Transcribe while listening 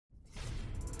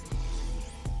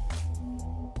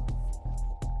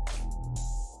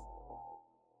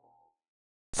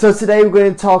So today we're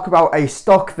going to talk about a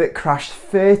stock that crashed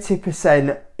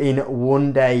 30% in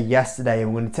one day yesterday.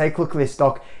 And we're going to take a look at this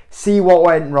stock, see what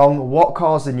went wrong, what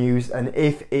caused the news, and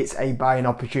if it's a buying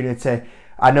opportunity.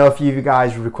 I know a few of you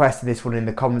guys requested this one in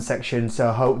the comment section, so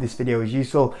I hope this video is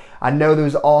useful. I know there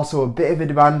was also a bit of a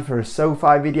demand for a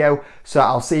SoFi video, so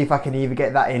I'll see if I can either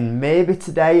get that in maybe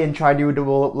today and try to do a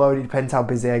double upload. It depends how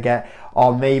busy I get,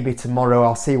 or maybe tomorrow.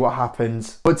 I'll see what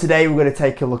happens. But today we're going to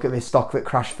take a look at this stock that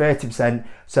crashed 30%,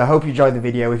 so I hope you enjoyed the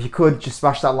video. If you could, just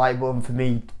smash that like button for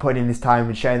me putting in this time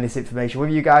and sharing this information with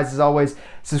you guys as always.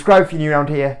 Subscribe if you're new around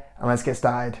here, and let's get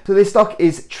started. So this stock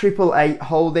is 888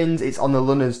 Holdings. It's on the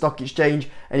London Stock Exchange,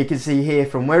 and you can see here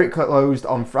from where it closed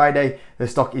on Friday, the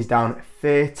stock is down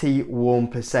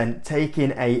 31%,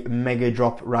 taking a mega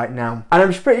drop right now. And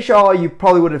I'm pretty sure you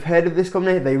probably would have heard of this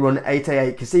company. They run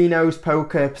 888 casinos,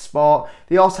 poker, sport.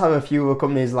 They also have a few other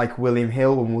companies like William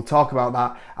Hill, and we'll talk about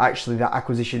that, actually that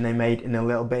acquisition they made in a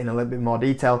little bit more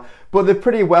detail. But they're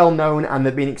pretty well known, and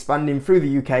they've been expanding through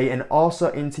the UK and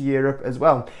also into Europe as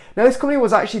well. Now this company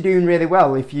was actually doing really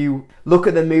well. If you look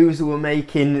at the moves they were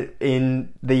making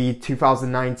in the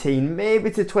 2019,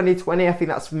 maybe to 2020, I think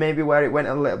that's maybe where it went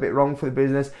a little bit wrong for the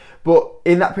business. But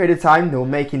in that period of time, they were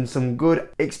making some good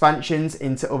expansions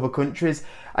into other countries.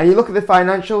 And you look at the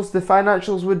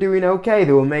financials were doing okay.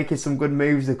 They were making some good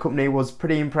moves. The company was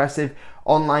pretty impressive.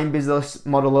 Online business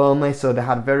model only, so they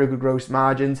had very good gross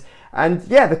margins. And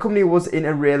yeah, the company was in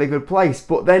a really good place.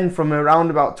 But then from around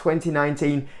about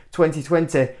 2019,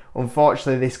 2020,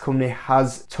 unfortunately, this company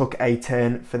has took a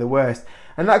turn for the worst.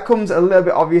 And that comes a little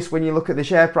bit obvious when you look at the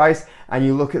share price and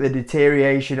you look at the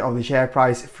deterioration of the share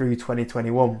price through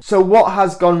 2021. So what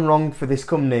has gone wrong for this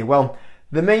company? Well,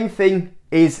 the main thing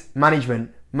is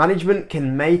management. Management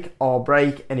can make or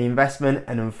break an investment,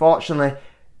 and unfortunately,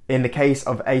 in the case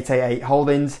of 888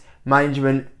 Holdings,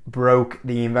 management broke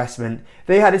the investment.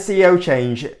 They had a CEO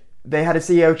change.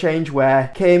 Where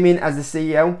came in as the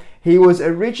CEO. He was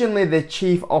originally the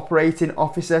Chief Operating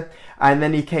Officer, and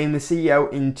then he became the CEO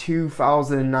in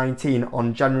 2019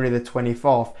 on January the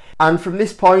 24th. And from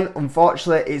this point,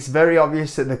 unfortunately, it's very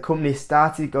obvious that the company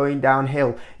started going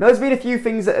downhill. Now, there's been a few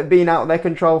things that have been out of their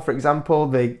control. For example,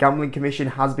 the Gambling Commission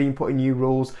has been putting new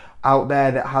rules out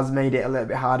there that has made it a little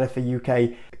bit harder for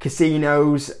UK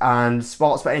casinos and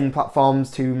sports betting platforms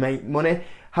to make money.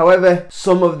 However,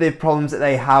 some of the problems that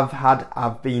they have had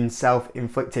have been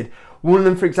self-inflicted. One of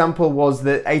them, for example, was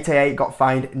that 888 got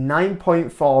fined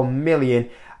 9.4 million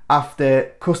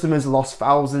after customers lost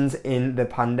thousands in the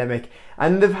pandemic.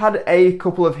 And they've had a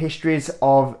couple of histories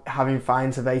of having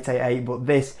fines of 888, but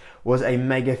this was a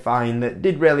mega fine that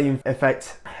did really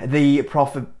affect the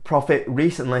profit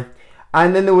recently.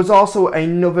 And then there was also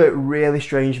another really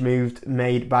strange move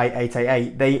made by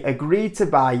 888. They agreed to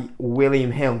buy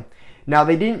William Hill. Now,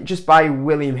 they didn't just buy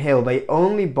William Hill, they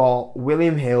only bought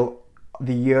William Hill,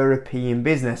 the European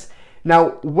business.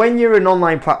 Now, when you're an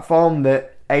online platform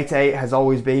that 888 has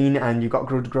always been and you've got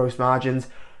good gross margins,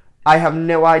 I have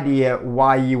no idea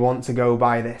why you want to go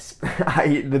buy this.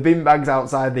 The bin bags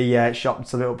outside the shop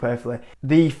sum it up perfectly.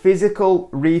 The physical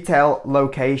retail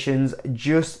locations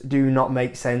just do not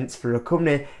make sense for a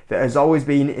company that has always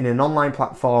been in an online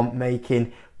platform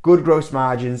making good gross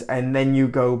margins, and then you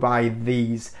go buy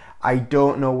these. I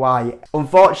don't know why.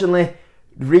 Unfortunately,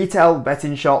 retail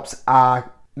betting shops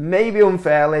are maybe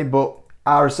unfairly, but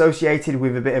are associated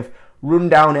with a bit of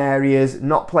rundown areas,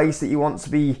 not place that you want to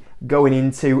be going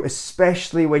into,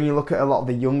 especially when you look at a lot of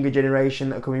the younger generation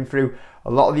that are coming through.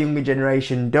 A lot of the younger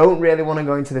generation don't really want to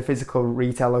go into the physical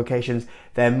retail locations.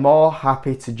 They're more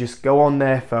happy to just go on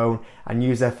their phone and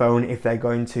use their phone if they're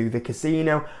going to the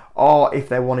casino or if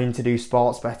they're wanting to do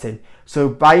sports betting. So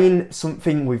buying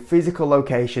something with physical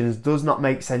locations does not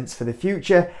make sense for the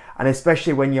future, and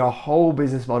especially when your whole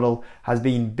business model has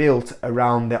been built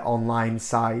around the online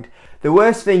side. The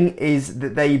worst thing is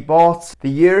that they bought the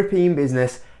European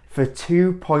business for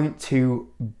 2.2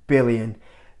 billion.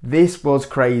 This was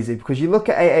crazy, because you look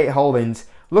at 888 Holdings,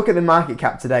 look at the market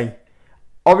cap today.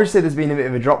 Obviously there's been a bit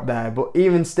of a drop there, but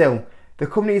even still, the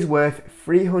company is worth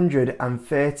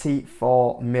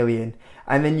 334 million.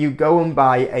 And then you go and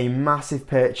buy a massive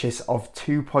purchase of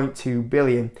 2.2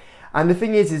 billion. And the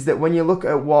thing is that when you look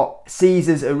at what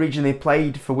Caesars originally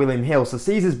played for William Hill, so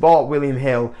Caesars bought William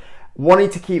Hill,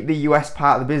 wanted to keep the US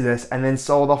part of the business, and then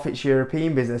sold off its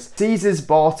European business. Caesars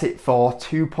bought it for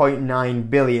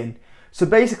 2.9 billion. So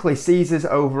basically Caesars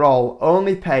overall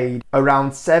only paid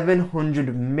around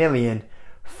 700 million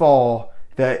for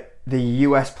the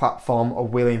US platform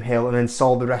of William Hill, and then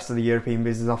sold the rest of the European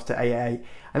business off to 888.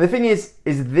 And the thing is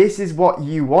this is what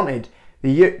you wanted.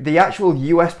 The actual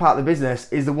US part of the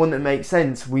business is the one that makes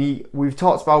sense. We've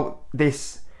talked about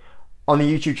this on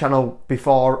the YouTube channel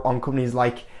before on companies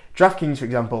like DraftKings, for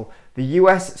example. The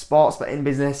US sports betting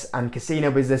business and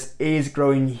casino business is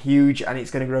growing huge, and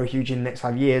it's going to grow huge in the next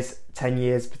 5 years, 10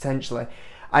 years potentially.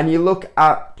 And you look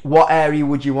at what area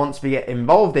would you want to get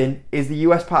involved in, is the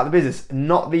US part of the business,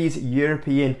 not these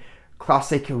European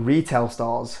classic retail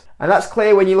stores. And that's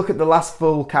clear when you look at the last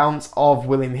full counts of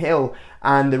William Hill,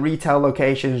 and the retail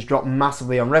locations dropped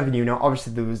massively on revenue. Now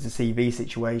obviously there was the CV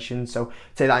situation, so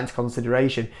take that into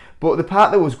consideration. But the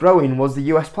part that was growing was the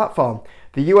US platform.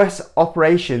 The US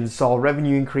operations saw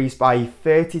revenue increase by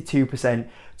 32%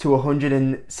 to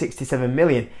 167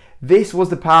 million. This was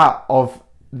the part of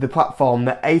the platform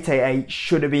that 888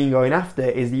 should have been going after,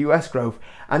 is the US growth.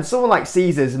 And someone like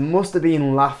Caesars must have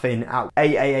been laughing at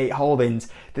 888 Holdings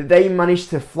that they managed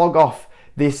to flog off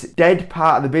this dead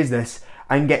part of the business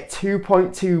and get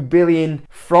 2.2 billion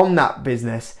from that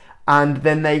business, and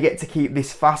then they get to keep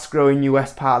this fast growing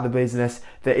US part of the business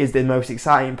that is the most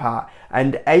exciting part.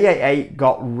 And 888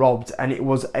 got robbed, and it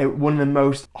was one of the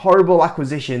most horrible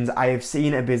acquisitions I have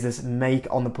seen a business make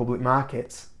on the public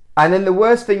markets. And then the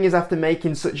worst thing is, after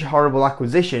making such a horrible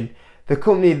acquisition, the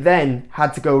company then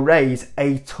had to go raise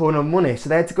a ton of money. So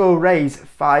they had to go raise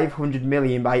 500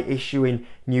 million by issuing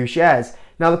new shares.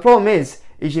 Now the problem is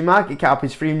your market cap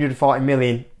is 340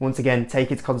 million. Once again, take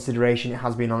into consideration it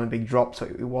has been on a big drop, so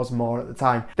it was more at the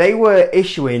time. They were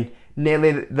issuing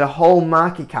nearly the whole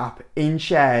market cap in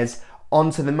shares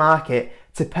onto the market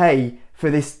to pay for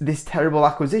this terrible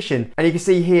acquisition. And you can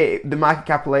see here the market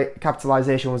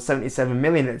capitalization was 77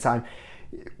 million at the time.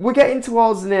 We're getting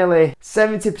towards nearly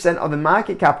 70% of the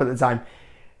market cap at the time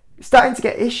starting to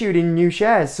get issued in new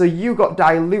shares. So you got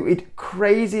diluted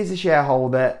crazy as a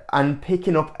shareholder and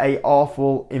picking up a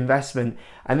awful investment.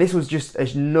 And this was just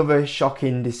another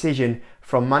shocking decision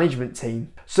from management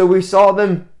team. So we saw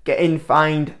them getting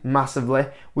fined massively.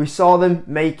 We saw them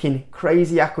making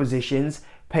crazy acquisitions,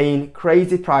 paying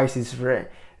crazy prices for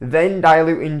it, then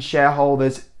diluting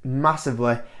shareholders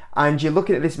massively. And you're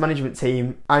looking at this management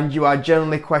team and you are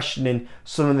generally questioning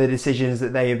some of the decisions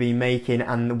that they have been making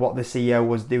and what the CEO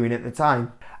was doing at the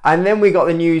time. And then we got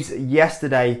the news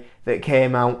yesterday that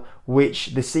came out, which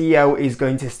the CEO is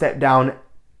going to step down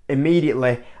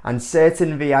immediately, and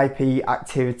certain VIP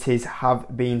activities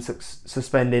have been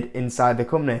suspended inside the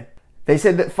company. They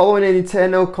said that following an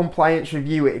internal compliance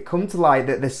review, it had come to light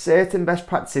that the certain best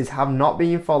practices have not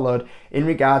been followed in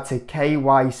regard to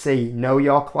KYC, Know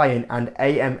Your Client, and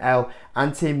AML,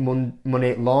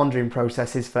 anti-money laundering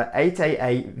processes for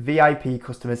 888 VIP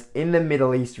customers in the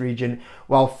Middle East region.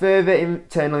 While further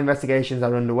internal investigations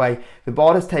are underway, the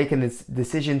board has taken this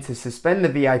decision to suspend the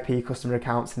VIP customer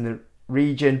accounts in the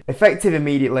region effective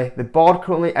immediately. The board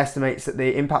currently estimates that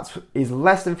the impact is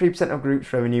less than 3% of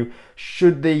group's revenue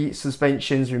should the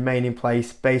suspensions remain in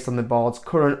place based on the board's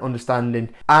current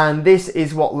understanding. And this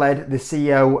is what led the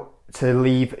CEO to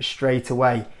leave straight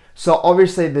away. So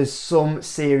obviously there's some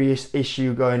serious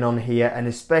issue going on here, and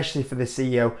especially for the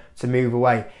CEO to move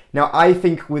away. Now I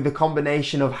think with the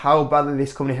combination of how badly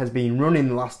this company has been run in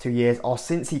the last 2 years, or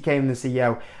since he came the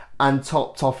CEO, and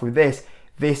topped off with this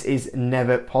is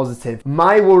never positive.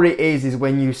 My worry is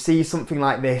when you see something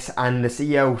like this and the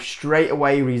CEO straight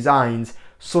away resigns,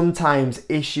 sometimes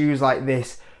issues like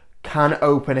this can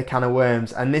open a can of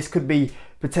worms, and this could be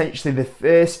potentially the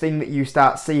first thing that you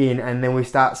start seeing, and then we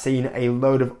start seeing a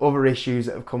load of other issues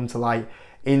that have come to light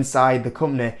inside the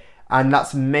company. And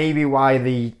that's maybe why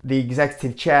the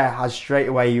executive chair has straight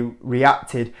away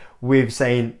reacted with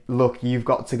saying, look, you've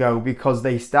got to go, because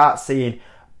they start seeing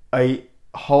a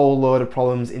whole load of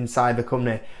problems inside the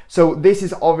company. So this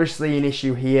is obviously an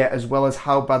issue here, as well as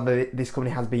how badly this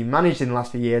company has been managed in the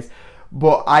last few years.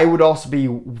 But I would also be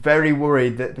very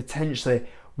worried that potentially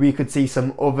we could see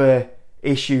some other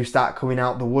issues start coming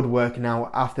out the woodwork now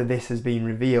after this has been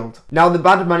revealed. Now the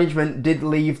bad management did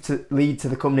lead to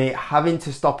the company having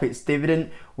to stop its dividend,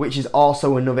 which is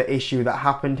also another issue that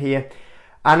happened here.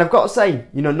 And I've got to say,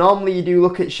 you know, normally you do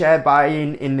look at share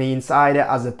buying in the insider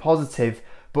as a positive,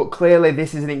 but clearly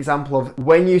this is an example of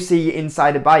when you see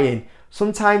insider buying,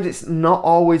 sometimes it's not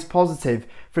always positive.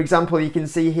 For example, you can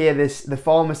see here the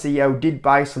former CEO did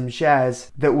buy some shares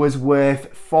that was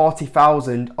worth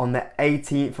 40,000 on the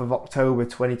 18th of October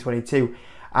 2022.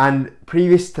 And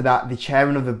previous to that, the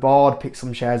chairman of the board picked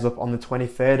some shares up on the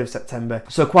 23rd of September.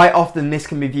 So quite often this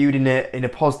can be viewed in a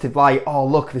positive light. Oh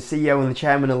look, the CEO and the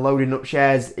chairman are loading up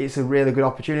shares. It's a really good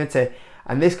opportunity.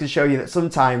 And this can show you that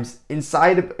sometimes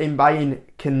insider buying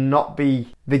cannot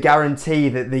be the guarantee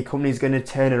that the company is going to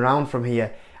turn around from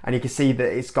here. and you can see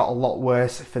that it's got a lot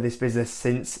worse for this business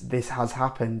since this has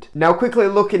happened. Now, quickly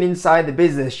looking inside the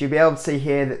business, you'll be able to see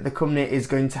here that the company is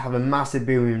going to have a massive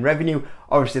boom in revenue.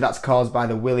 Obviously that's caused by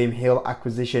the William Hill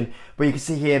acquisition, but you can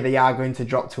see here they are going to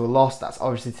drop to a loss. That's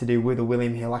obviously to do with the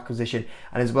William Hill acquisition,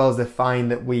 and as well as the fine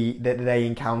that they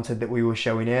encountered that we were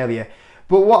showing earlier.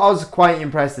 But what I was quite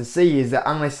impressed to see is that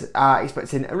analysts are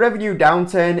expecting a revenue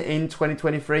downturn in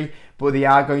 2023, but they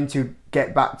are going to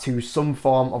get back to some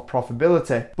form of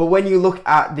profitability. But when you look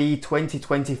at the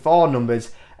 2024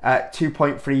 numbers,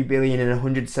 2.3 billion and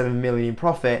 107 million in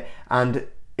profit, and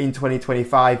in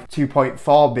 2025,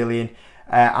 2.4 billion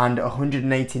and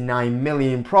 189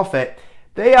 million in profit,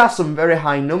 they are some very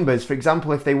high numbers. For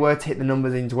example, if they were to hit the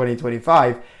numbers in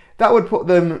 2025, that would put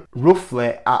them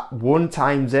roughly at 1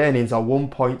 times earnings, or 1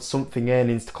 point something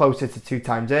earnings, closer to 2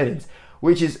 times earnings,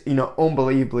 which is, you know,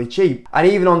 unbelievably cheap. And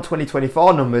even on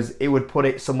 2024 numbers, it would put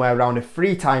it somewhere around a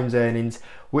 3 times earnings,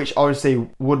 which obviously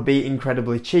would be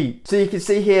incredibly cheap. So you can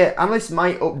see here, analysts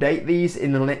might update these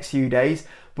in the next few days,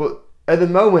 but at the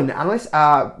moment, analysts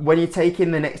are, when you take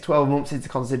in the next 12 months into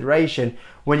consideration,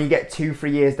 when you get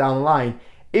 2-3 years down the line,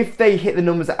 if they hit the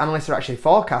numbers that analysts are actually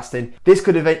forecasting, this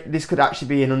could actually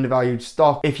be an undervalued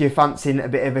stock if you're fancying a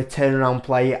bit of a turnaround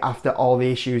play after all the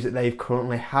issues that they've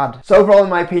currently had. So overall, in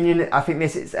my opinion, I think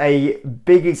this is a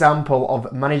big example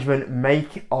of management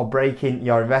make or breaking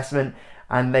your investment,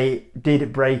 and they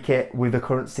did break it with the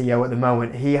current CEO at the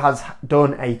moment. He has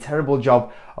done a terrible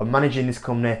job of managing this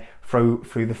company through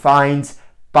the fines,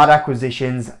 bad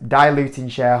acquisitions, diluting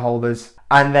shareholders,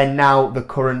 and then now the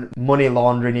current money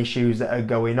laundering issues that are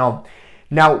going on.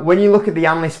 Now, when you look at the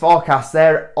analyst forecast,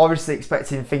 they're obviously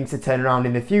expecting things to turn around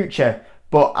in the future,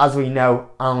 but as we know,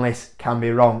 analysts can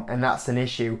be wrong, and that's an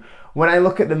issue. When I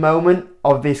look at the moment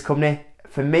of this company,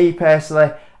 for me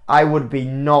personally, I would be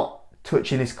not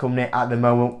touching this company at the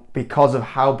moment because of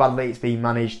how badly it's being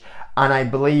managed. And I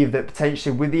believe that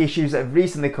potentially with the issues that have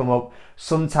recently come up,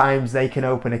 sometimes they can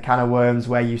open a can of worms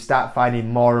where you start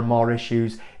finding more and more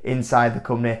issues inside the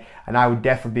company. And I would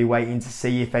definitely be waiting to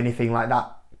see if anything like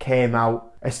that came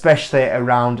out, especially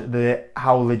around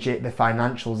how legit the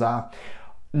financials are.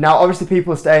 Now, obviously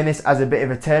people are saying this as a bit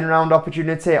of a turnaround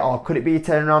opportunity, or could it be a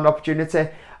turnaround opportunity?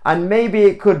 And maybe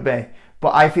it could be,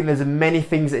 but I think there's many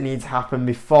things that need to happen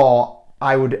before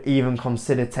I would even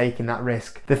consider taking that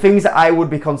risk. The things that I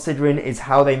would be considering is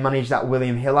how they manage that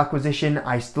William Hill acquisition.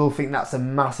 I still think that's a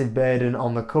massive burden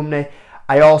on the company.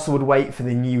 I also would wait for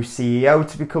the new CEO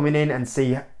to be coming in and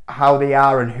see how they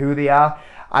are and who they are.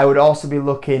 I would also be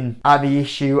looking at the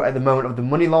issue at the moment of the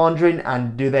money laundering,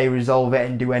 and do they resolve it,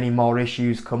 and do any more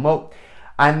issues come up.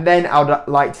 And then I would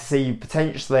like to see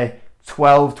potentially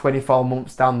 12-24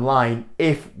 months down the line,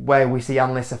 if where we see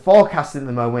analysts are forecasting at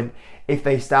the moment, if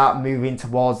they start moving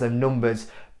towards them numbers,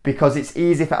 because it's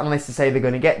easy for analysts to say they're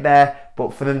going to get there,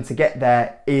 but for them to get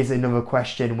there is another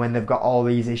question when they've got all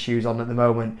these issues on at the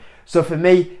moment. So for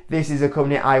me, this is a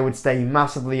company I would stay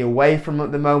massively away from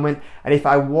at the moment, and if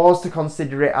I was to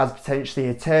consider it as potentially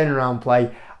a turnaround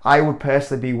play, I would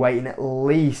personally be waiting at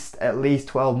least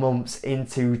 12 months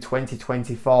into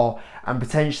 2024, and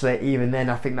potentially even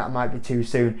then I think that might be too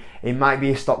soon. It might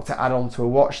be a stock to add on to a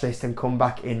watch list and come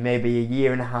back in maybe a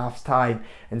year and a half's time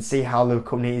and see how the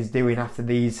company is doing after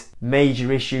these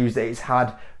major issues that it's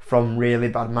had from really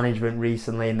bad management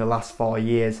recently in the last 4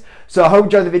 years. So I hope you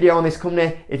enjoyed the video on this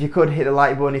company. If you could, hit the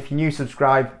like button. If you're new,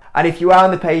 subscribe. And if you are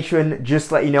on the Patreon, just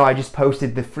to let you know, I just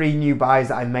posted the 3 new buys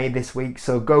that I made this week,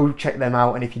 so go check them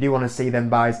out. And if you do want to see them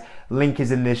buys, link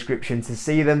is in the description to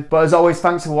see them. But as always,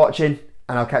 thanks for watching,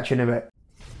 and I'll catch you in a bit.